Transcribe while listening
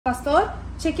pastor,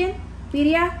 chicken,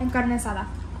 birria, and carne asada.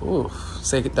 Ooh,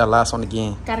 say that last one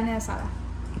again. Carne asada.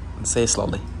 Say it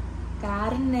slowly.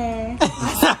 Carne.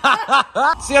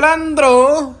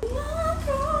 Cilantro.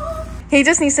 He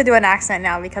just needs to do an accent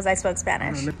now because I spoke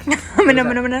Spanish.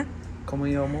 ¿Cómo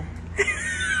llamo?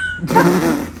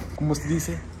 ¿Cómo se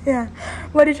dice? Yeah.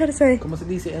 What are you trying to say? ¿Cómo se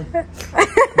dice?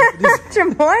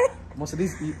 Chamoy? ¿Cómo se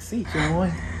dice? Sí,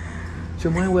 chamoy.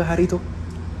 Chamoy, huejarito.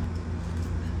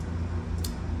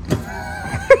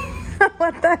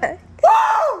 What the heck?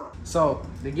 So,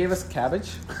 they gave us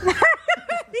cabbage.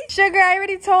 Sugar, I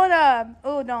already told him.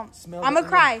 Oh, don't. I'm gonna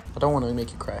cry. I don't want to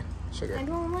make you cry. Sugar. I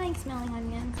don't like smelling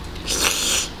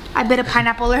onions. I bit a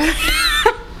pineapple. What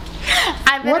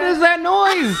is that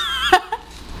noise?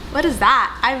 What is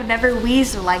that? I've never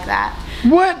wheezed like that.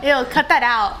 What? Ew, cut that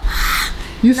out.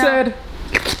 You said...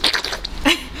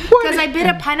 Because I bit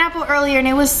a pineapple earlier and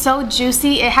it was so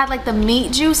juicy. It had like the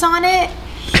meat juice on it.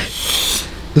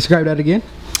 Describe that again.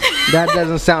 That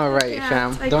doesn't sound right,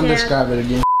 fam. Don't describe it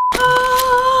again.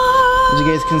 As you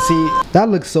guys can see, that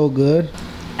looks so good.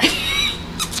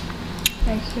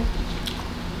 Thank you.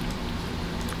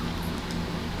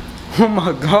 Oh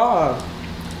my god.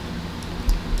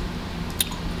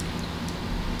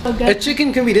 So good. A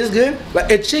chicken can be this good? Like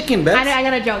a chicken, Beth? I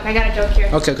got a joke. I got a joke here.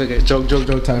 Okay. Joke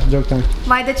time.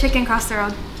 Why did the chicken cross the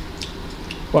road?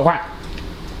 What?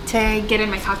 To get in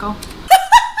my taco.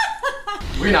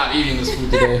 We're not eating this food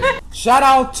today. Shout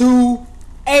out to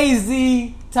AZ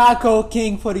Taco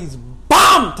King for these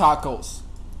bomb tacos.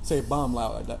 Say bomb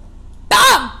loud like that.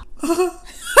 Bomb!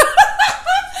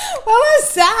 What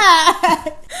was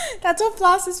that? That's what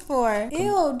floss is for.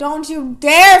 Ew, don't you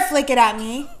dare flick it at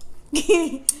me.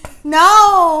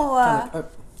 No!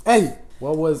 Hey,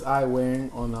 what was I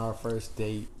wearing on our first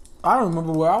date? I don't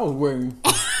remember what I was wearing.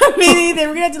 Me neither.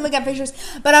 We're gonna have to look at pictures.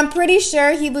 But I'm pretty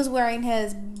sure he was wearing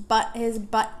his butt is...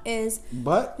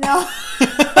 Butt? No.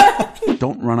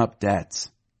 Don't run up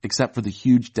debts, except for the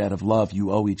huge debt of love you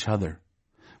owe each other.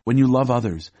 When you love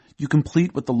others, you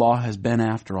complete what the law has been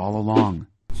after all along.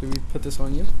 Should we put this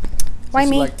on you? Why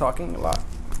me? You like talking a lot.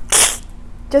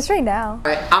 Just right now.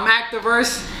 Alright, I'm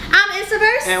ActDaVerse. I'm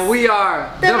ActDaVerse. And we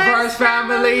are the Verse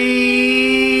Family.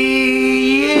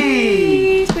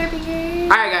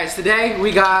 Alright guys, today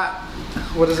we got,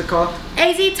 what is it called?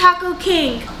 AZ Taco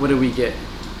King. What did we get?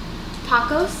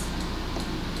 Tacos?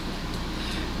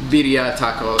 Birria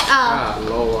tacos. Oh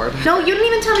lord. No, you didn't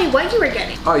even tell me what you were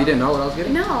getting. Oh, you didn't know what I was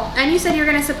getting? No, and you said you were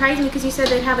gonna surprise me because you said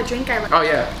they'd have a drink I like. Oh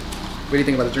yeah. What do you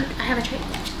think about the drink? I haven't tried it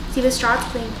yet. See the straw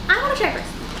clean. I want to try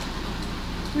first.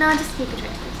 No, just you can try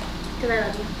it first. Because I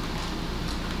love you.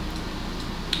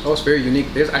 Oh, it's very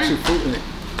unique. There's actually fruit in it.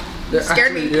 You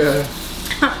scared me. Yeah.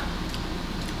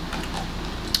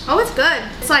 Oh, it's good.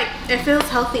 It's like, it feels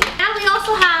healthy. And we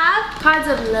also have Cards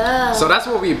of Love. So that's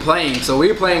what we're playing. So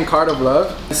we're playing Card of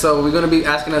Love. So we're going to be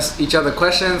asking each other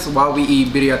questions while we eat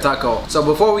birria taco. So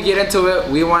before we get into it,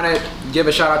 we want to give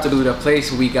a shout out to the place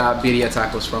we got birria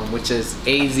tacos from, which is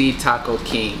AZ Taco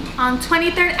King. On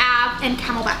 23rd Ave in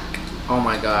Camelback. Oh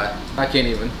my god. I can't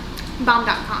even.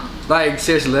 Bomb.com. Like,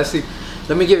 seriously,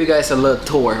 let me give you guys a little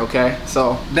tour, okay?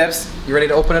 So, Debs, you ready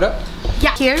to open it up?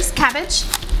 Yeah. Here's cabbage.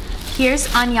 Here's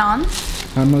onion.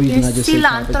 I know you Here's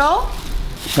cilantro.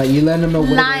 Like, you let them know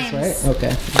what limes. it is, right?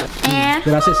 Okay. And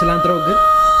did I say cilantro good?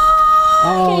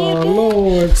 Oh,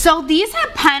 Lord. so these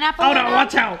have pineapple. Oh, no,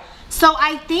 watch out. So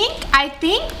I think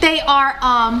they are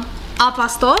al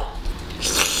pastor.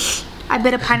 I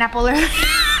bit a pineapple. What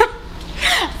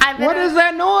is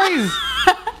that noise?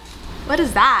 What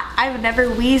is that? I've never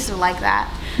wheezed like that.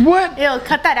 What? Ew,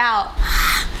 cut that out.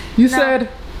 You said...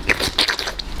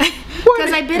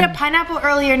 Because I bit a pineapple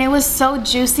earlier and it was so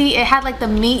juicy. It had like the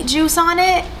meat juice on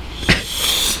it.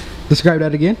 Describe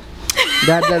that again.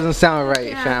 That doesn't sound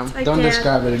right, fam. Don't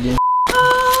describe it again.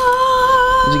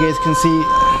 As you guys can see,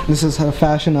 this is how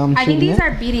fashion I'm shooting. I think these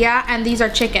are birria and these are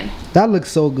chicken. That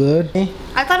looks so good.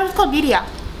 I thought it was called birria.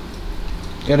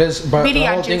 It is, but birria the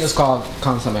whole juice. thing is called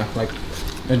consomme. Like,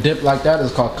 a dip like that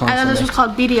is called consomme. I thought this was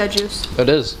called birria juice. It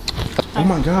is. Oh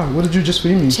my god, what did you just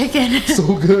feed me? Chicken.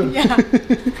 So good. Yeah.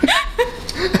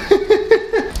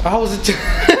 How was it?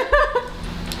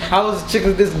 How was the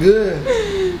chicken this good?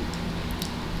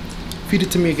 Feed it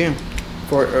to me again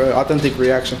for authentic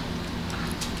reaction.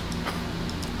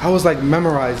 I was like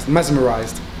mesmerized.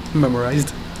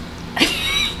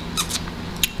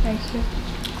 Thank you.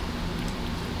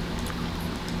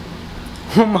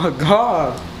 Oh my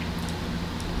god.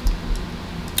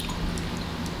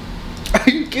 Are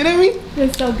you kidding me?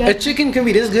 It's so good. A chicken can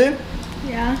be this good?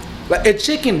 Yeah. Like a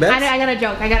chicken, Beth? I got a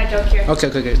joke. I got a joke here. Okay.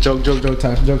 Joke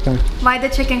time. Why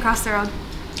did the chicken cross the road?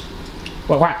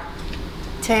 What?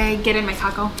 To get in my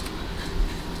taco.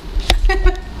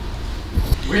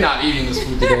 We're not eating this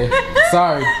food today.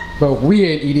 Sorry, but we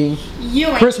ain't eating.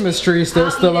 Christmas tree is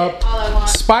still up.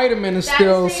 Spider-Man is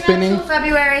still spinning. Until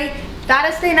February.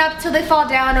 Gotta stay up till they fall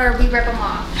down or we rip them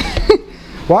off.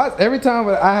 Why? Every time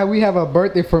we have a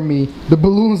birthday for me, the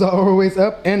balloons are always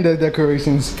up and the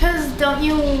decorations. Cause don't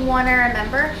you want to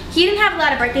remember? He didn't have a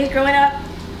lot of birthdays growing up,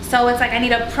 so it's like I need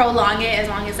to prolong it as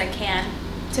long as I can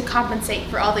to compensate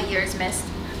for all the years missed.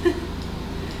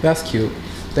 That's cute.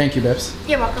 Thank you, Bips.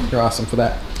 You're welcome. You're awesome for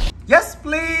that. Yes,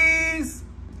 please.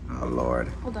 Oh Lord.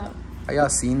 Hold up. Are y'all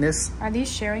seen this? Are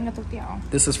these sharing a tortilla?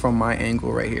 This is from my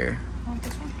angle right here.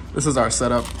 This is our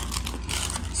setup.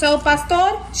 So,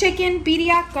 pastor, chicken,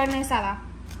 birria, carne asada.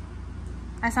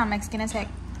 I sound Mexican as heck.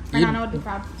 Fernando would be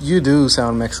proud. You do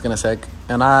sound Mexican as heck,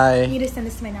 and You need to send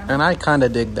this to my nana. And I kind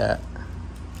of dig that.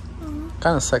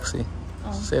 Kind of sexy.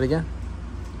 Say it again.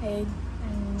 Hey.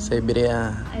 Say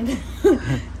birria.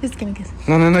 Just gonna kiss.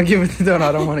 No, give it. No,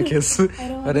 I don't want to kiss.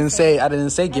 I didn't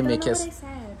say give me a kiss. I don't know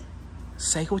what I said.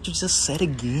 Say what you just said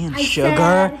again, I sugar.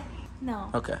 said, no.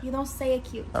 Okay. You don't say it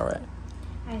cute. All right.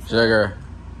 I said, Sugar.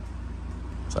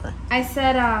 Sorry. I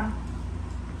said,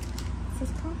 what's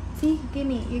this called? See,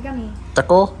 you got me.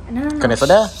 Taco? No. Carne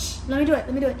asada? Let me do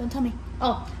it. Don't tell me.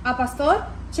 Oh, al pastor,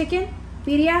 chicken,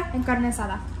 birria, and carne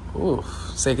asada. Ooh.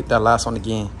 Say that last one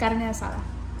again. Carne asada.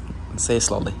 Say it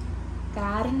slowly.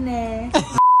 Carne.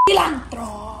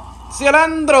 Cilantro.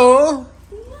 Cilantro.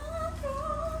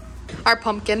 Our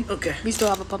pumpkin. Okay. We still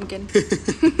have a pumpkin. We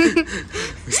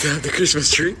still have the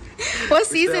Christmas tree. What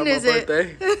season is it?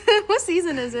 Birthday. What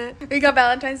season is it? We got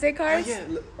Valentine's Day cards?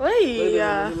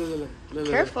 Yeah. Look.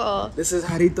 Careful. This is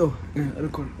Jarito.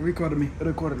 Record me.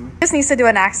 Just needs to do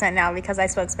an accent now because I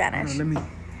spoke Spanish. Let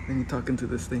me talk into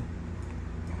this thing.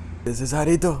 This is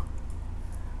Jarito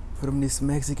from this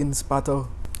Mexican spato.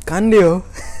 Candio.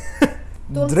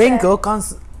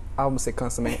 Drinko I almost say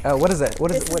consomme. What is that?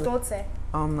 What is this it? Is dulce.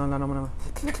 No.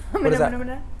 What is that?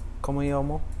 Como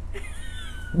llamo?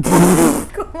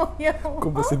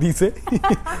 ¿Cómo se dice?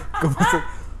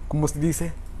 ¿Cómo se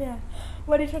dice? Yeah.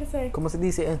 What are you trying to say? ¿Cómo se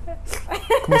dice?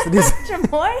 ¿Cómo se dice?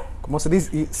 Chamoy? ¿Cómo se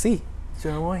dice? Sí.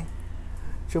 Chamoy.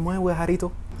 Chamoy with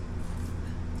Jarito.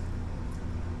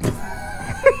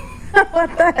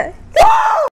 What the heck?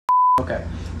 Okay.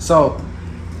 So,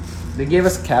 they gave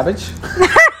us cabbage.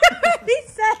 He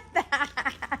said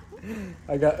that.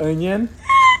 I got onion.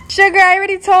 Sugar, I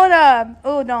already told him.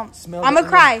 Oh, don't. I'm gonna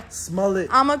cry. Smell it.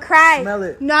 I'm gonna cry. Smell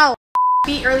it. No.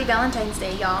 Happy early Valentine's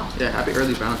Day, y'all. Yeah, happy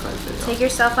early Valentine's Day, y'all. Take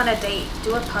yourself on a date.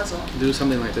 Do a puzzle. Do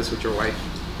something like this with your wife.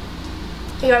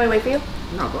 You want me to wait for you?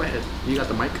 No, go ahead. You got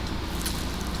the mic.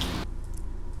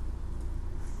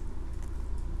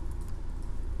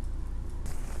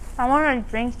 I want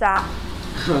to drink that.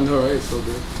 I know, right? It's so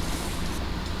good.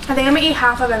 I think I'm gonna eat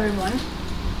half of everyone.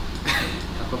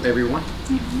 Half of everyone?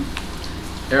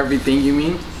 Everything, you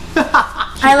mean?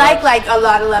 I like a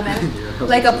lot of lemon. Yeah,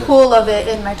 like a pool of it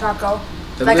in my taco.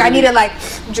 Like I need to like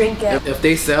drink it. If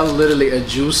they sell literally a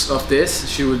juice of this,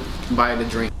 she would buy the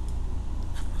drink.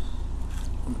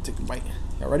 I'm gonna take a bite.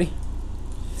 Y'all ready?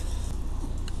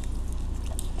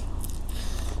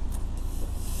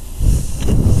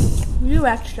 You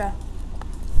extra.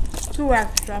 Too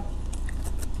extra.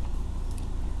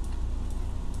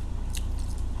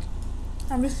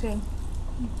 I'm just kidding.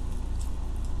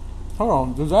 Hold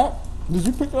on, did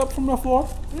you pick it up from the floor?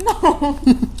 No.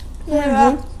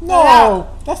 No,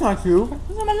 that's not cute. That's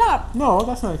not my lap. No,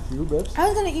 that's not cute, bitch. I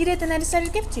was gonna eat it, then I decided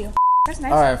to give it to you. That's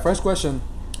nice. Alright, first question.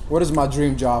 What is my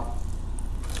dream job?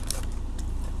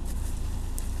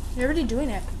 You're already doing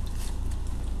it.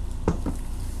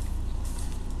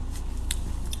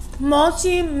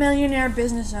 Multi-millionaire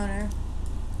business owner.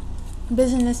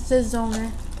 Businesses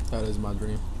owner. That is my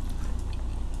dream.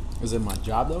 Is it my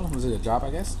job though? Is it a job, I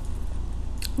guess?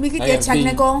 We could get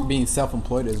technical. Being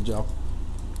self-employed is a job.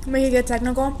 We could get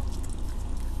technical.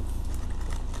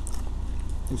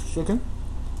 It's chicken?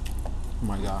 Oh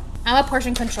my god. I'm a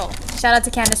portion control. Shout out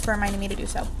to Candace for reminding me to do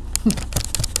so.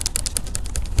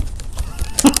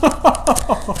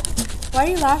 Why are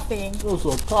you laughing? It was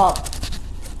a cop.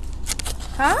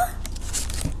 Huh?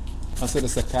 I said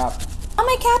it's a cap. Oh,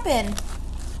 my capping.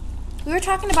 We were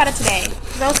talking about it today.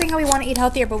 I was saying how we want to eat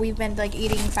healthier, but we've been like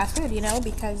eating fast food, you know,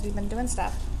 because we've been doing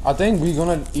stuff. I think we're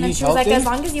gonna eat and she was healthy. like, as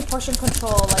long as you portion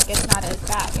control, like it's not as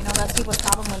bad. You know, that's people's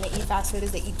problem when they eat fast food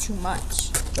is they eat too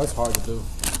much. That's hard to do.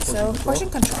 Portion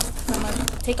control. So I'm gonna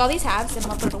take all these halves and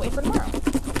I'll put it away for tomorrow.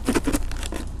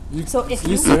 So if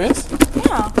you serious?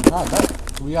 Yeah.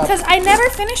 Because I never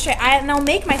finish it. I'll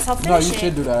make myself finish it. No, you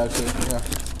should do that actually. Yeah.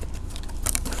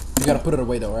 You gotta put it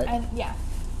away though, right? Yeah.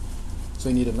 So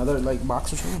you need another like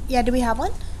box or something? Yeah, do we have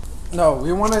one? No,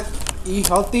 we wanna eat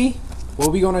healthy.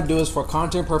 What we're gonna do is for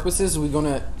content purposes, we're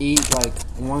gonna eat like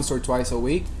once or twice a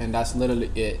week, and that's literally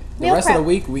it. The Meal rest prep. of the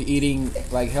week we eating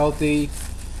like healthy,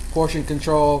 portion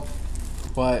control.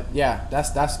 But yeah,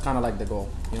 that's kind of like the goal.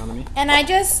 You know what I mean? And I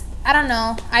don't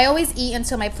know. I always eat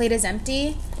until my plate is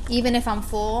empty, even if I'm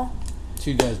full. So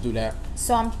you guys do that.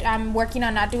 So I'm working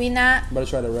on not doing that. Better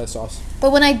try the red sauce.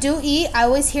 But when I do eat, I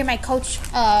always hear my coach,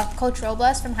 Coach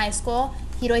Robles from high school.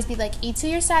 He'd always be like, eat till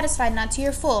you're satisfied, not till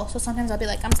you're full. So sometimes I'll be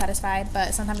like, I'm satisfied,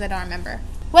 but sometimes I don't remember.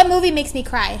 What movie makes me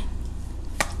cry?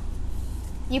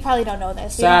 You probably don't know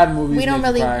this. Sad movies We don't make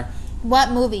you really. cry.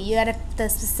 What movie? You got the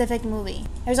specific movie.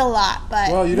 There's a lot, but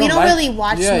Well, we don't really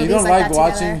watch movies you don't like like that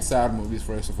watching together. sad movies,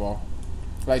 first of all.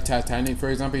 Like Titanic, for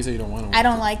example, you say you don't want to watch I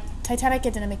don't like Titanic.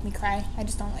 It didn't make me cry. I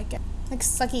just don't like it. Like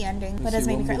sucky ending, but it doesn't see,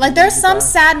 make me what cry. movie Like there's made you some cry?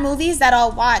 sad movies that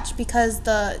I'll watch because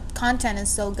the content is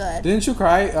so good. Didn't you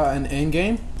cry in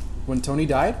Endgame when Tony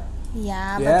died?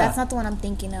 Yeah, but Yeah. that's not the one I'm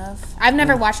thinking of. I've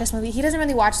never watched this movie. He doesn't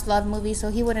really watch love movies, so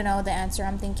he wouldn't know the answer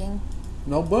I'm thinking.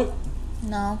 Notebook?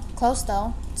 No, close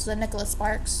though. It's the Nicholas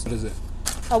Sparks. What is it?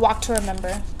 A Walk to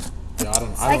Remember. Yeah,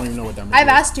 I don't even know what that movie I've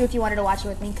is. asked you if you wanted to watch it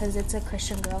with me because it's a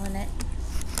Christian girl in it,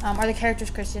 or the character's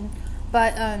Christian,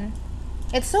 but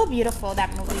it's so beautiful,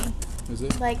 that movie. Is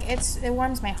it? Like it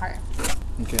warms my heart.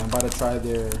 Okay, I'm about to try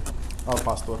their al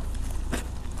pastor.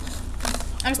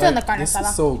 I'm still in the carne This asada.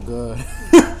 is so good.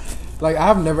 Like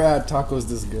I've never had tacos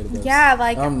this good. Bro. Yeah,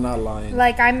 like I'm not lying.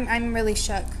 Like I'm really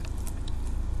shook.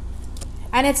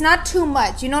 And it's not too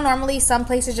much. You know, normally some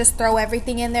places just throw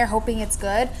everything in there hoping it's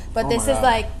good, but Oh this my is God.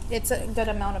 like it's a good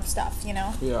amount of stuff. You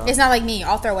know, Yeah. It's not like me.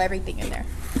 I'll throw everything in there,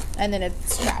 and then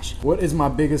it's trash. What is my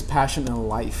biggest passion in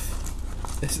life?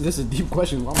 This is a deep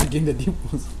question. Why am I getting the deep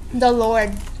ones? The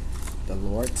Lord. The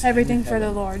Lord. Everything for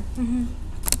the Lord.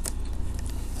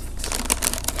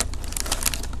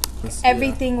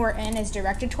 Everything we're in is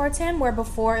directed towards Him. Where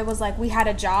before it was like we had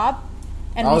a job,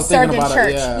 and I we was thinking served in about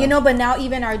it, church. yeah. You know, but now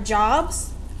even our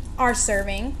jobs are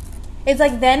serving. It's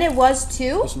like then it was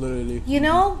too. It's literally. You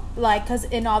know, like, because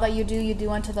in all that you do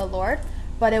unto the Lord.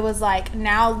 But it was like,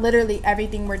 now literally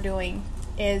everything we're doing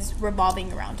is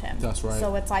revolving around Him. That's right.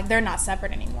 So it's like, they're not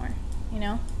separate anymore, you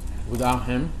know? Without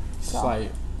Him, it's So. like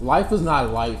life is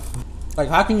not life. Like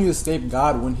how can you escape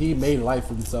God when He made life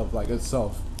Himself, like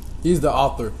itself? He's the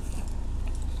author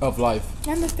of life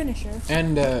And the finisher.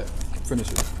 and the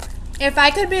finisher. If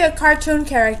I could be a cartoon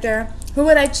character, who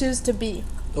would I choose to be?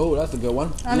 Oh, that's a good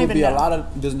one. I don't It would even be a know. lot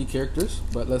of Disney characters,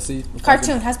 but let's see. if I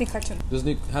Cartoon, can- has to be cartoon.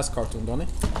 Disney has cartoon, don't it?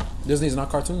 Disney's not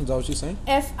cartoon. Is that what you're saying?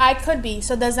 If I could be,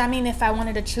 so does that mean if I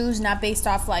wanted to choose not based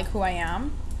off, like, who I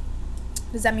am?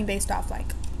 Does that mean based off,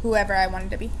 like, whoever I wanted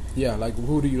to be? Yeah, like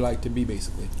who do you like to be,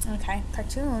 basically? Okay,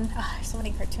 cartoon. Ah, so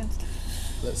many cartoons.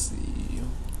 Let's see.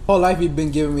 Whole life you've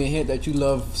been giving me a hint that you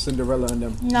love Cinderella and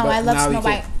them. No, But I love now Snow you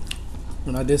can't- White.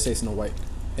 And I did say Snow White.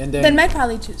 And then, Then I'd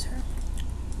probably choose her.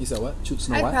 you said what? Choose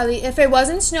Snow I'd White? probably, if it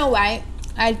wasn't Snow White,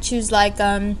 I'd choose like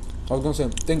I was gonna say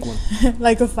think one.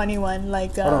 like a funny one,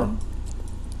 like Hold on.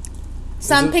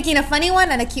 so I'm it- picking a funny one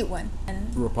and a cute one.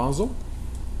 And Rapunzel?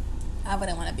 I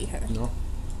wouldn't want to be her. No,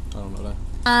 I don't know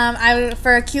that.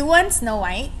 For a cute one, Snow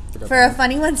White. Forgot For a that.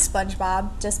 funny one,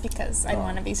 SpongeBob, just because I Oh.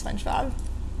 want to be SpongeBob.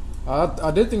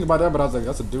 I did think about that, but I was like,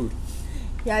 that's a dude.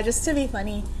 Yeah, just to be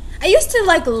funny. I used to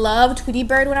like love Tweety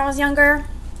Bird when I was younger.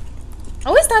 I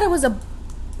always thought it was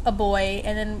a boy,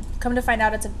 and then come to find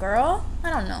out it's a girl.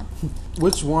 I don't know.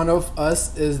 Which one of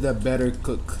us is the better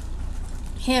cook?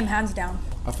 Him, hands down.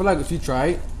 I feel like if you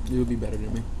try, you would be better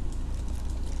than me.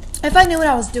 If I knew what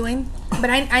I was doing, but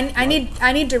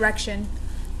I need direction.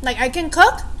 Like I can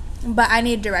cook, but I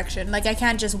need direction. Like I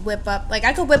can't just whip up. Like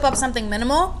I could whip up something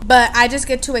minimal, but I just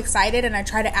get too excited and I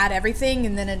try to add everything,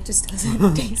 and then it just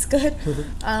doesn't taste good.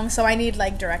 So I need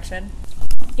like direction.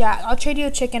 Yeah, I'll trade you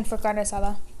a chicken for carne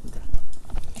asada.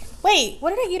 Wait,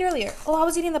 what did I eat earlier? Oh, I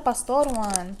was eating the pastor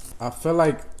one. I feel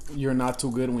like you're not too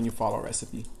good when you follow a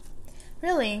recipe.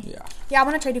 Really? Yeah. Yeah, I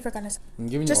want to trade you for carne asada. I'm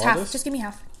giving Just you all half. this. Just give me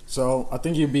half. So I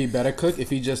think you'd be a better cook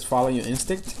if you just follow your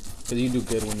instinct, because you do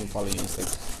good when you follow your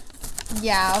instinct.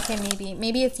 Yeah. Okay.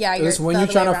 Maybe it's yeah. It's when the you're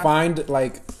other trying way to around. find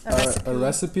like a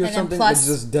recipe or And then something, plus-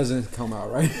 it just doesn't come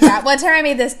out right. Yeah, one time I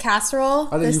made this casserole,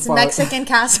 I think you this followed- Mexican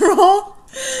casserole,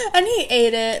 and he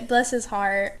ate it. Bless his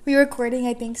heart. We were courting,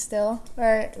 I think, still,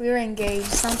 or we were engaged.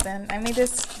 Something. I made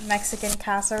this Mexican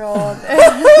casserole.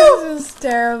 It was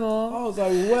terrible, I was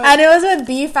like, what? and it was with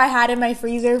beef I had in my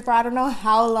freezer for I don't know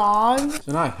how long.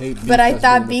 And I hate beef. But I that's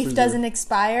thought been in the beef freezer. doesn't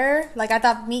expire. Like I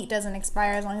thought meat doesn't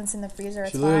expire as long as it's in the freezer.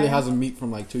 It's She literally fine. has a meat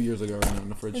from like 2 years ago right now in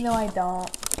the fridge. No, I don't.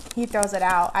 he throws it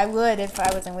out. I would if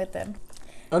I wasn't with him.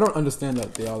 I don't understand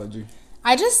that theology.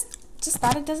 I just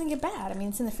thought it doesn't get bad. I mean,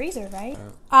 it's in the freezer, right?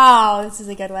 Oh, this is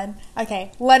a good one.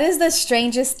 Okay. What is the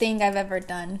strangest thing I've ever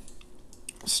done?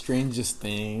 Strangest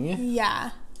thing?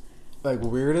 Yeah. Like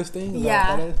weirdest thing?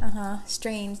 Yeah.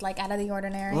 Strange, like out of the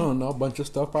ordinary. I don't know, a bunch of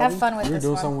stuff probably. Have fun with You're this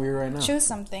doing one. something weird right now. Choose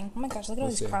something. Oh my gosh, look at all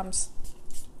these crumbs.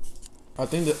 I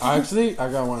think that actually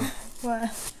I got one.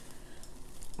 What?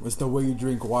 It's the way you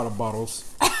drink water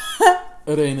bottles.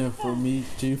 It ain't it for me,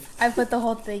 Chief. I put the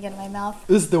whole thing in my mouth.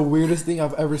 This is the weirdest thing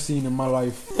I've ever seen in my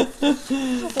life.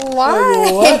 Why?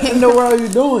 Like, what in the world are you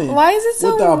doing? Why is it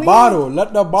so with the weird? bottle?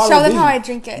 Let the bottle Show them be. how I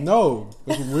drink it. No,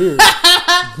 it's weird.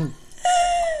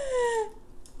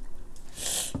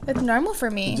 It's normal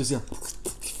for me. Just, yeah.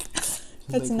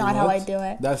 It's like, not how I do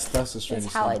it. That's the strangest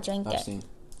It's how thing I drink I've it. seen.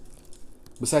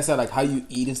 Besides that, like how you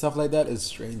eat and stuff like that is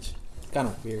strange. Kind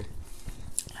of weird.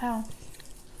 How?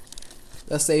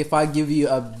 Let's say if I give you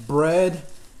a bread,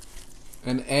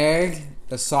 an egg,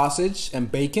 a sausage, and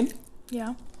bacon,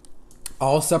 Yeah.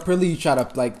 all separately, you try to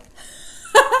like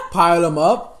pile them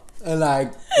up and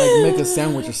like make a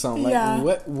sandwich or something. Like Yeah.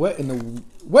 what in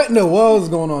the world is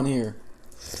going on here?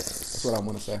 That's what I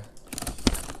want to say.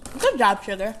 Good job,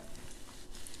 sugar.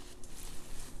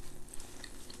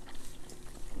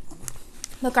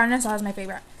 The carne asada is my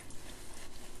favorite.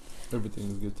 Everything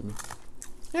is good to me.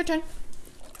 Your turn.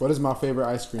 What is my favorite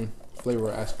ice cream? Flavor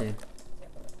of ice cream?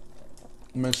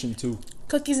 Mention 2.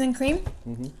 Cookies and cream.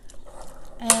 Mhm.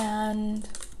 And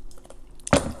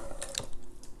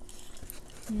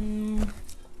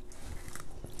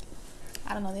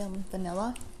I don't know the other one.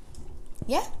 Vanilla.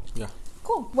 Yeah. Yeah.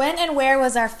 Cool. When and where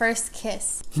was our first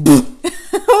kiss?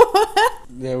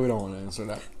 Yeah, we don't want to answer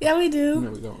that. Yeah, we do.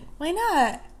 No, we don't. Why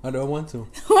not? I don't want to.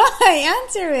 Why?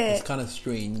 Answer it. It's kind of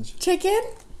strange. Chicken?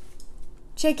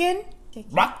 Chicken?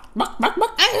 Buck, buck, buck,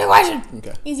 buck. Answer the question.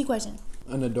 Okay. Easy question.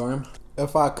 In the dorm,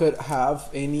 if I could have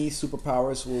any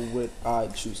superpowers, what would I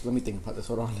choose? Let me think about this.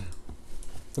 Hold on.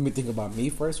 Let me think about me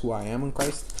first, who I am in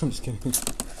Christ. I'm just kidding.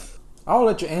 I'll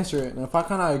let you answer it. And if I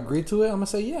kind of agree to it, I'm going to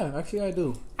say, yeah, actually I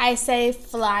do. I say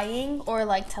flying or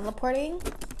like teleporting.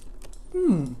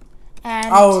 And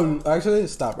Oh, actually,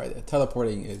 stop right there.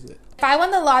 Teleporting is it. if I won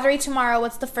the lottery tomorrow,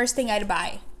 what's the first thing I'd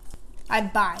buy?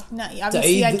 I'd buy. No,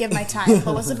 obviously I'd give my tithe.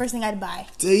 But what's the first thing I'd buy?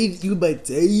 Dave, you buy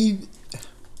Dave.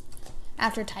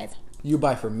 After tithe. You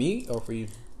buy for me or for you?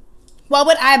 What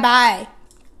would I buy?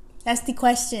 That's the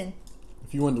question.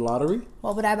 If you won the lottery?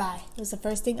 What would I buy? It was the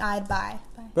first thing I'd buy.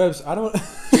 Babs, I don't...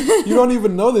 you don't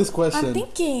even know this question. I'm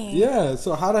thinking. Yeah,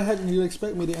 so how the heck do you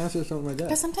expect me to answer something like that?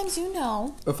 Because sometimes you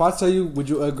know. If I tell you, would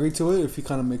you agree to it if it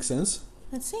kind of makes sense?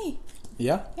 Let's see.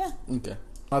 Yeah? Yeah. Okay.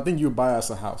 I think you would buy us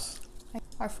a house.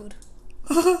 Our food.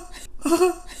 What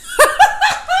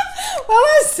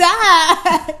was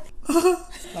that?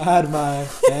 I had my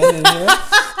hand in here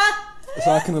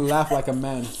so I can laugh like a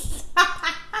man.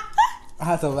 I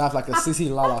had to laugh like a sissy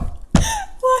lala.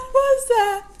 What was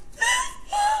that?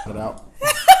 Put it out.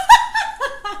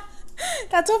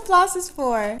 That's what floss is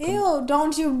for. Ew,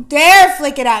 don't you dare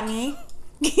flick it at me.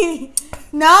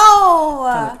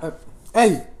 No.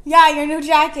 Hey. Yeah, your new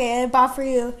jacket I bought for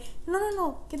you.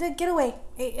 No. Get away.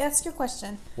 Hey, ask your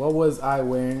question. What was I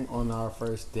wearing on our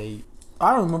first date?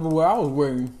 I don't remember what I was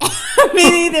wearing. Me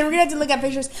neither. We're gonna have to look at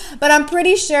pictures. But I'm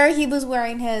pretty sure he was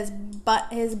wearing his butt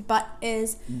is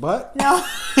But? no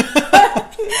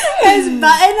his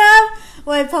button up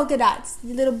with polka dots.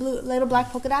 Little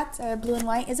black polka dots or blue and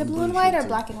white. Is it blue and white or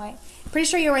black and white? Pretty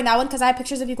sure you're wearing that one because I have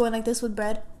pictures of you going like this with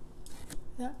bread.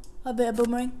 Yeah. A bit of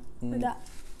boomerang. Like that.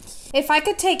 If I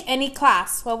could take any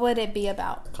class, what would it be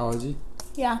about? Ecology?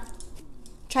 Yeah.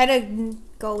 Try to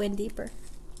go in deeper.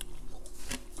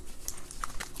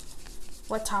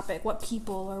 What topic? What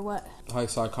people or what? Like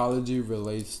psychology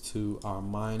relates to our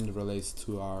mind, relates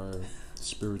to our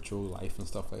spiritual life and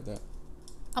stuff like that.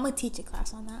 I'm gonna teach a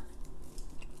class on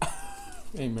that.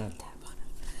 Amen.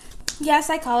 Yeah,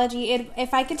 psychology.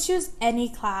 If I could choose any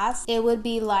class, it would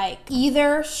be like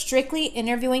either strictly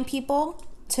interviewing people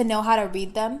to know how to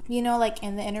read them, you know, like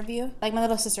in the interview. Like my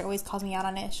little sister always calls me out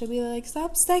on it. She'll be like,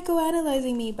 stop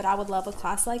psychoanalyzing me. But I would love a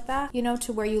class like that, you know,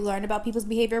 to where you learn about people's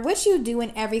behavior, which you do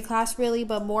in every class really,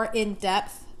 but more in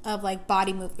depth of like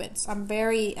body movements. I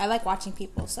like watching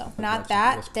people. So not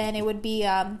that, then it would be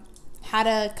how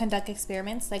to conduct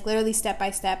experiments, like literally step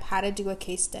by step, how to do a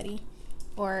case study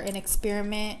or an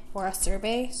experiment or a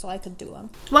survey, so I could do them.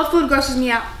 What food grosses me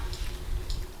out?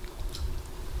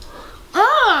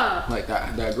 Like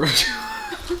that gross.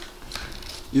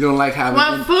 You don't like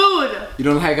having food? You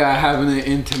don't like having an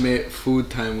intimate food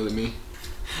time with me.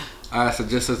 I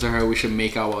suggested to her we should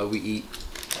make out while we eat.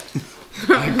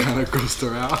 That kind of grossed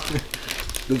her out.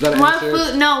 Does that What answer?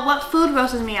 food? No, what food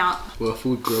grosses me out? What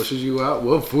food grosses you out?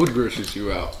 What food grosses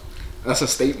you out? That's a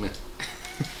statement.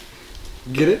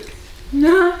 Get it?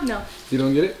 No. You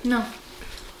don't get it? No.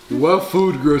 What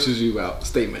food grosses you out?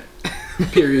 Statement.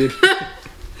 Period.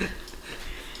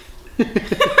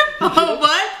 Oh,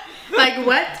 what? Like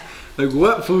what? Like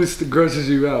what food grosses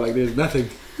you out? Like there's nothing.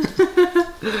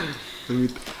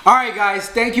 Alright guys,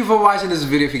 thank you for watching this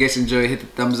video. If you guys enjoyed, hit the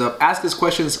thumbs up. Ask us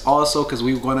questions also, because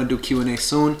we want to do Q&A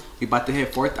soon. We about to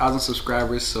hit 4,000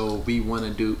 subscribers, so we want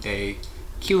to do a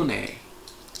Q&A.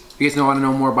 If you guys want to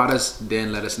know more about us,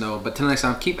 then let us know. But till next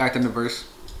time, keep acting the verse.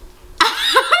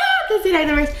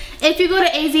 If you go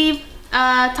to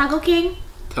AZ Taco King,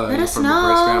 let us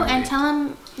know and tell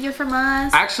him you're from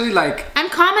us. Actually, like, and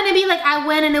comment and be like, I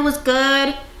went and it was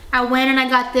good. I went and I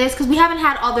got this, because we haven't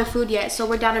had all their food yet, so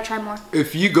we're down to try more.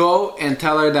 If you go and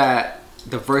tell her that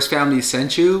the Verse family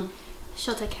sent you,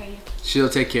 she'll take care of you. She'll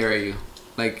take care of you.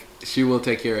 Like, she will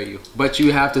take care of you. But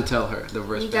you have to tell her, the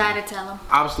Verse family. You gotta tell them.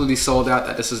 Absolutely sold out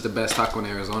that this is the best taco in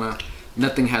Arizona.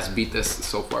 Nothing has beat this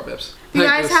so far, Bibbs. If you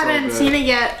guys haven't seen it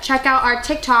yet, check out our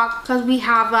TikTok, because we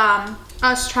have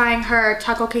us trying her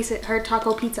taco pizza.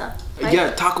 Right?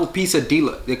 Yeah, taco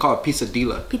quesadilla. They call it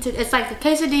quesadilla. Pizza. It's like a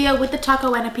quesadilla with the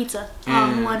taco and a pizza all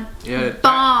in one. Yeah,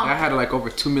 bomb. That had like over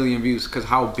 2 million views because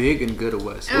how big and good it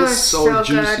was. It was so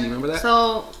juicy. good. Remember that?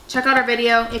 So check out our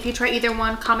video. If you try either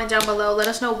one, comment down below. Let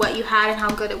us know what you had and how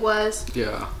good it was.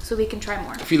 Yeah. So we can try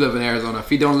more. If you live in Arizona.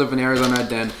 If you don't live in Arizona,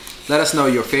 then let us know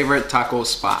your favorite taco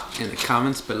spot in the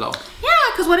comments below. Yeah,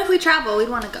 because what if we travel? We'd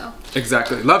want to go.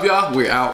 Exactly. Love y'all. We're out.